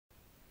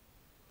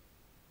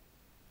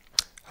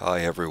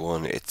Hi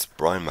everyone, it's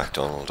Brian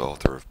MacDonald,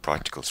 author of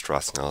Practical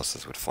Stress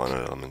Analysis with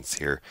Finite Elements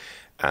here,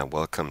 and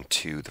welcome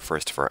to the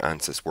first of our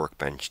ANSYS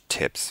Workbench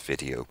tips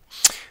video.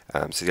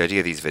 So the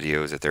idea of these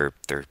videos is that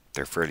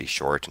they're fairly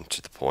short and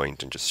to the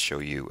point, and just show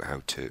you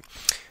how to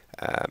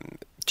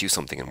do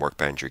something in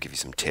Workbench or give you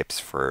some tips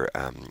for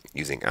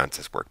using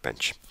ANSYS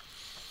Workbench.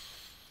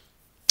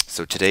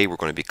 So today we're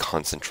going to be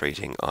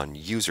concentrating on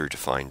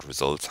user-defined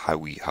results, how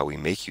we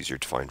make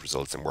user-defined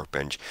results in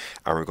Workbench,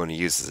 and we're going to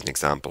use as an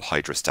example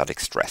hydrostatic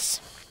stress.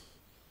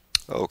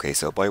 Okay,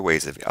 so by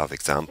ways of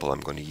example, I'm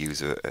going to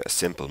use a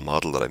simple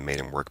model that I made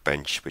in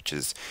Workbench, which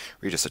is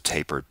really just a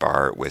tapered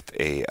bar with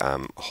a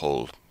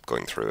hole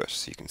going through it.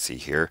 So you can see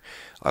here,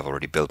 I've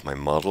already built my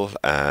model.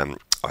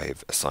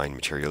 I've assigned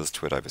materials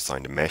to it. I've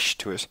assigned a mesh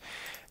to it,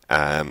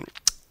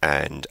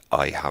 and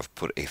I have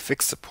put a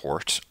fixed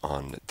support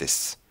on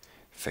this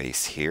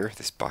face here,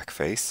 this back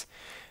face,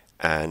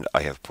 and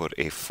I have put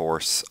a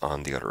force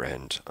on the other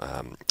end,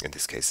 in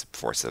this case a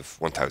force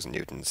of 1000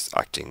 newtons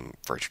acting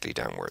vertically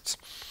downwards.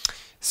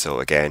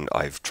 So again,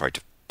 I've tried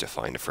to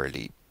define a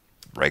fairly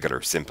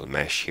regular simple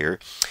mesh here.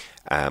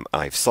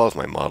 I've solved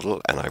my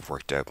model and I've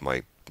worked out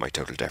my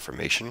total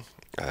deformation,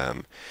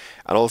 and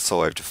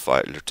also I've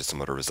looked at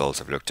some other results.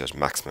 I've looked at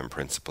maximum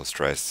principal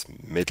stress,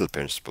 middle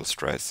principal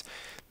stress,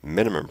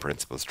 minimum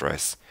principal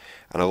stress,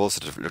 and I've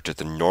also looked at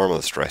the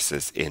normal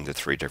stresses in the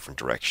three different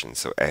directions,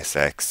 so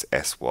Sx,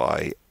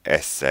 Sy,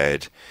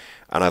 Sz,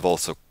 and I've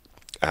also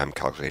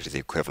calculated the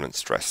equivalent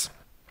stress.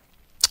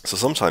 So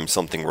sometimes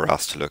something we're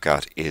asked to look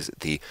at is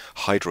the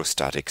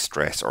hydrostatic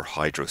stress or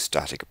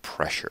hydrostatic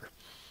pressure.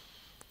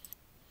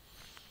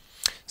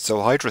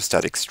 So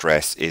hydrostatic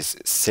stress is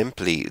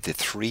simply the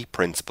three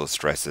principal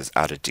stresses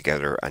added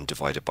together and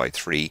divided by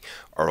 3,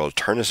 or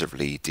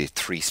alternatively the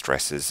three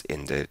stresses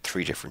in the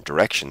three different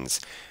directions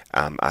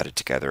added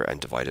together and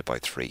divided by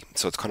 3.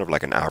 So it's kind of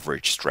like an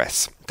average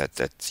stress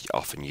that's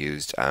often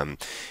used.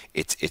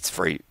 It's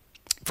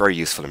very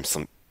useful in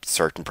some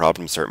certain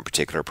problems, certain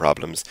particular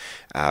problems.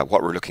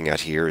 What we're looking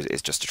at here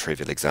is just a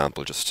trivial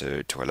example, just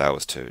to allow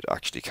us to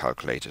actually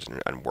calculate it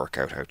and work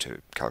out how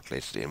to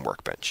calculate it in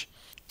Workbench.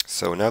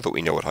 So now that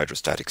we know what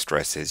hydrostatic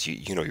stress is,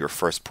 you know your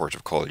first port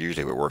of call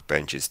usually with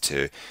Workbench is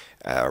to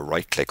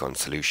right click on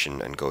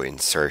solution and go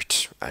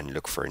insert and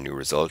look for a new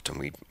result, and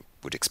we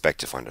would expect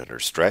to find under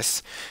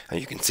stress. And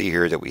you can see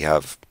here that we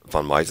have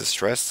von Mises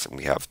stress, and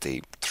we have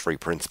the three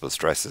principal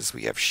stresses.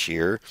 We have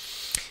shear,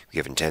 we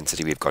have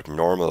intensity, we've got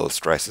normal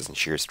stresses and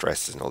shear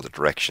stresses in all the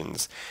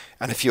directions,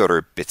 and a few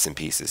other bits and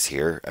pieces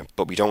here,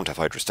 but we don't have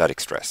hydrostatic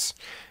stress.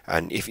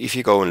 And if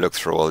you go and look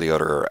through all the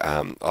other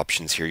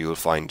options here, you'll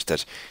find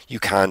that you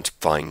can't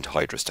find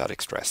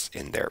hydrostatic stress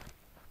in there.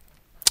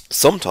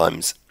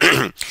 Sometimes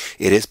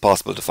it is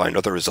possible to find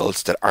other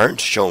results that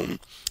aren't shown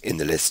in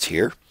the list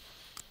here,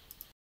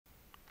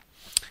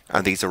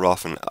 and these are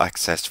often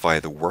accessed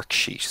via the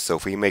worksheet. So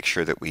if we make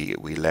sure that we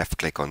left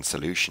click on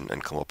solution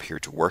and come up here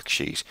to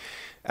worksheet,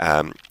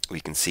 we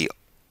can see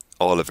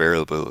all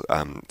available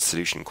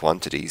solution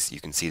quantities.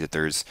 You can see that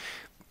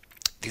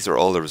these are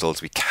all the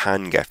results we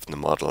can get from the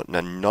model.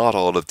 Now, not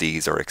all of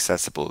these are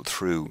accessible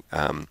through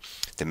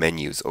the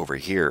menus over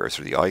here or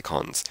through the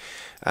icons.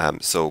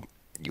 So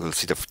you will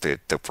see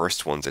the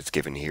first ones that's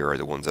given here are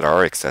the ones that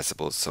are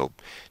accessible. So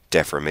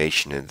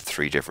deformation in the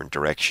three different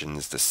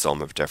directions, the sum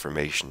of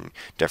deformation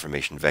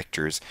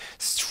vectors,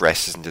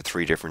 stresses in the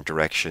three different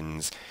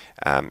directions,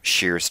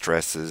 shear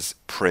stresses,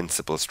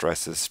 principal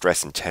stresses,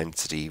 stress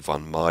intensity,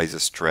 von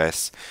Mises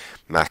stress,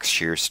 max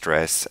shear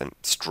stress, and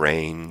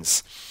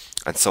strains,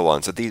 and so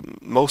on. So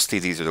mostly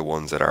these are the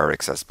ones that are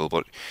accessible,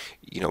 but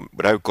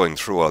without going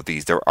through all of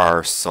these, there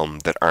are some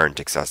that aren't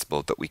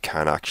accessible that we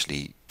can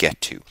actually get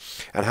to.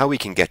 And how we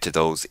can get to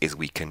those is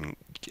we can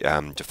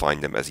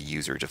define them as a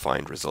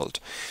user-defined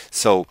result.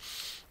 So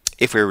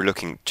if we were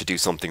looking to do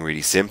something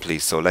really simply,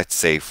 so let's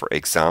say for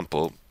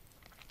example,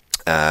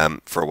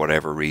 for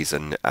whatever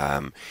reason,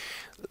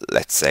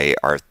 let's say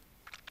our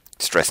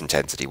stress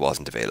intensity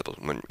wasn't available,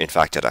 when in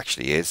fact it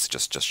actually is.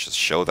 Just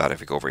show that if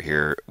we go over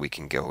here, we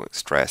can go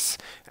stress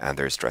and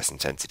there's stress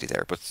intensity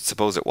there. But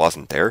suppose it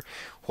wasn't there,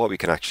 what we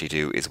can actually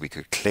do is we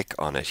could click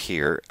on it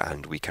here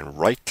and we can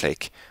right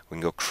click, we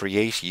can go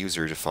create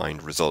user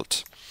defined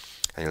result,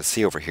 and you'll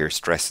see over here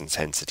stress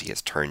intensity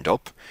is turned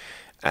up,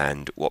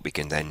 and what we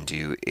can then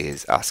do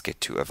is ask it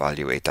to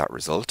evaluate that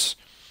result,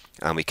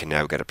 and we can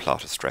now get a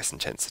plot of stress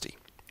intensity.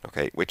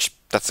 Okay,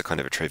 that's a kind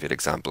of a trivial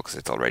example because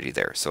it's already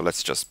there. So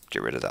let's just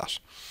get rid of that.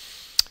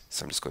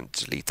 So I'm just going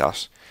to delete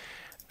that.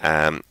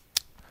 And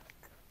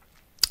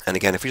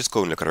again, if we just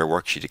go and look at our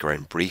worksheet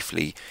again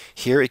briefly,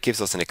 here it gives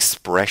us an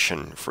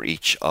expression for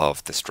each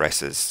of the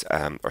stresses,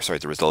 the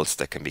results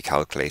that can be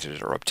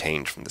calculated or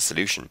obtained from the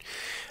solution.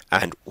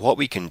 And what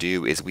we can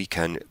do is we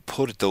can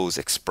put those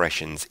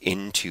expressions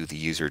into the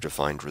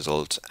user-defined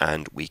result,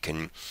 and we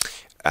can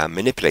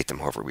manipulate them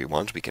however we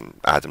want. We can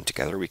add them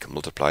together, we can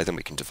multiply them,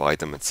 we can divide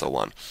them, and so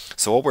on.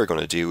 So what we're going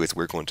to do is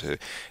we're going to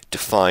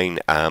define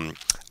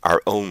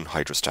our own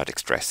hydrostatic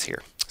stress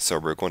here. So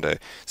we're going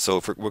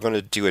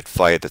to do it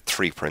via the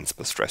three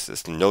principal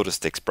stresses. Notice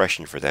the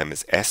expression for them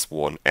is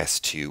S1,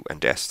 S2,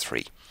 and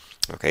S3.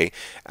 Okay,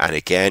 and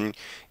again,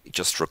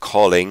 just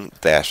recalling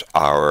that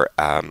our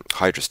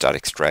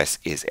hydrostatic stress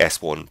is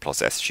S1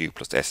 plus S2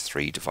 plus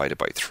S3 divided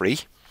by 3.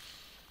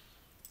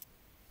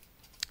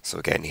 So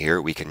again,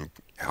 here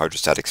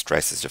hydrostatic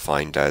stress is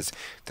defined as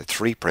the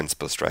three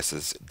principal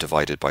stresses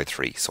divided by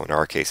 3. So in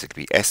our case, it could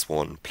be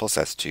S1 plus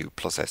S2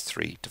 plus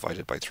S3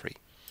 divided by 3.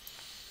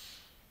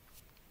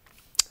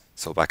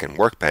 So back in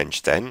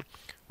Workbench then,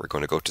 we're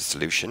going to go to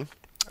Solution.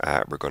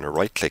 We're going to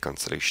right click on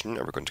Solution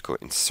and we're going to go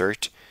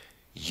Insert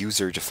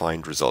User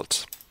Defined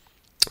Result.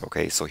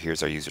 Okay, so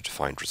here's our user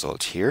defined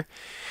result here.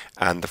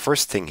 And the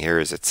first thing here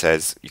is it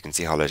says, you can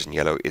see highlighted in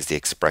yellow, is the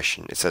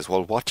expression. It says,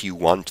 well, what do you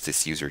want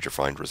this user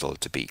defined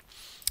result to be?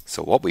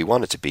 So what we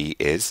want it to be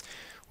is,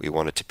 I'm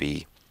going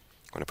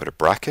to put a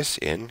bracket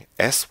in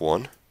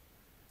S1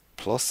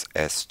 plus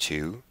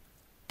S2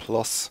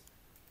 plus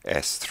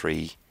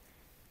S3,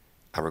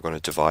 and we're going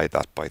to divide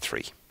that by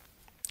 3.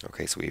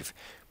 Okay, so we've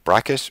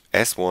bracket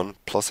S1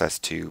 plus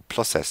S2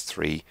 plus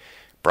S3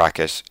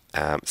 bracket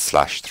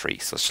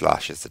 /3. So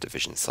slash is the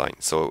division sign.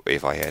 So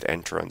if I hit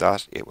enter on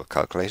that, it will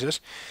calculate it.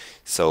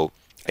 So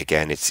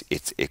again, it's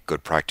a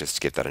good practice to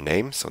give that a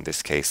name. So in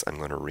this case, I'm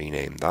going to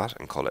rename that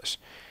and call it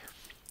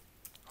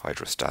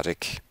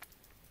hydrostatic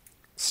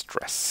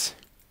stress.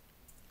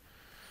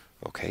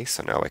 Okay,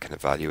 so now I can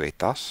evaluate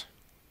that.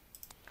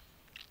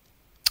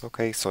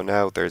 Okay, so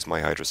now there's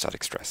my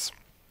hydrostatic stress.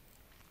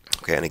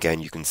 Okay, and again,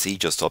 you can see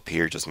just up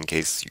here, just in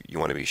case you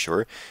want to be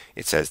sure,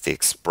 it says the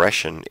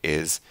expression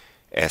is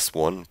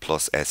S1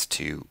 plus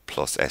S2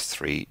 plus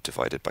S3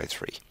 divided by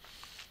 3.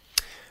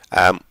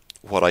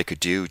 What I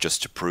could do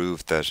just to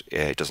prove that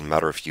it doesn't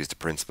matter if you use the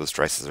principal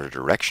stresses or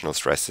directional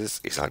stresses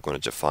is I'm going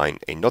to define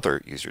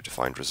another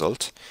user-defined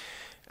result.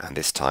 And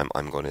this time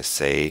I'm going to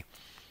say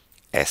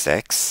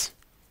Sx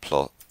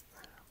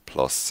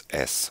plus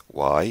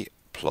Sy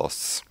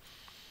plus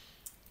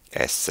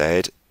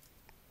Sz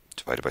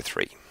divided by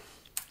 3.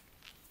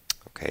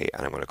 Okay,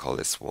 and I'm going to call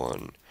this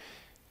one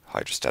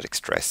hydrostatic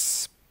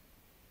stress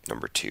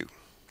number 2.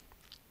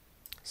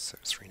 So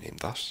let's rename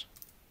that.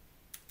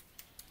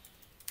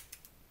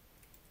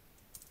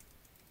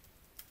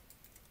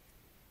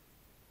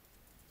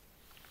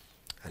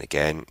 And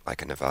again, I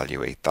can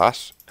evaluate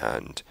that,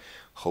 and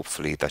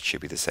hopefully that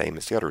should be the same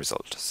as the other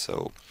result.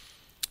 So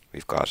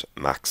we've got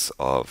max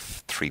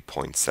of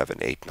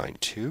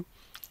 3.7892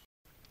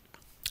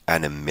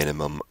 and a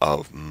minimum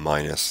of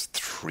minus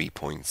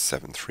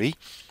 3.73.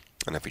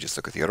 And if we just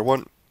look at the other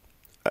one,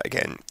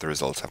 again, the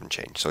results haven't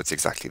changed. So it's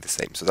exactly the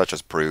same. So that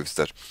just proves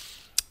that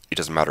it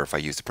doesn't matter if I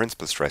use the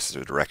principal stresses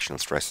or directional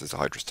stresses, the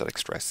hydrostatic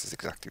stress is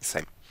exactly the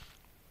same.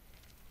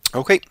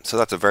 Okay, so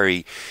that's a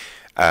very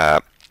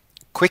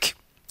quick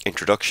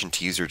introduction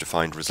to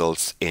user-defined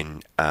results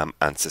in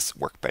ANSYS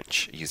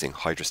Workbench using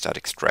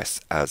hydrostatic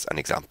stress as an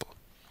example.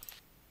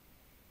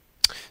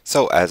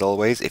 So as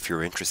always, if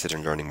you're interested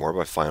in learning more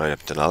about finite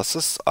element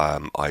analysis, I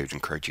would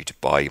encourage you to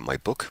buy my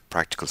book,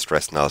 Practical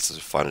Stress Analysis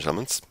of Finite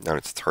Elements. Now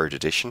it's 3rd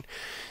edition,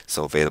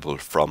 so available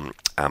from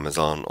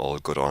Amazon, all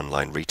good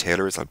online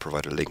retailers. I'll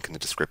provide a link in the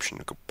description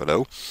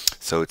below.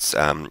 So it's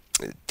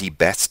the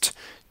best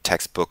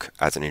textbook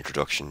as an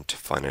introduction to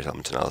finite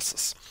element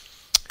analysis.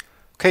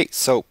 Okay,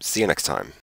 so see you next time.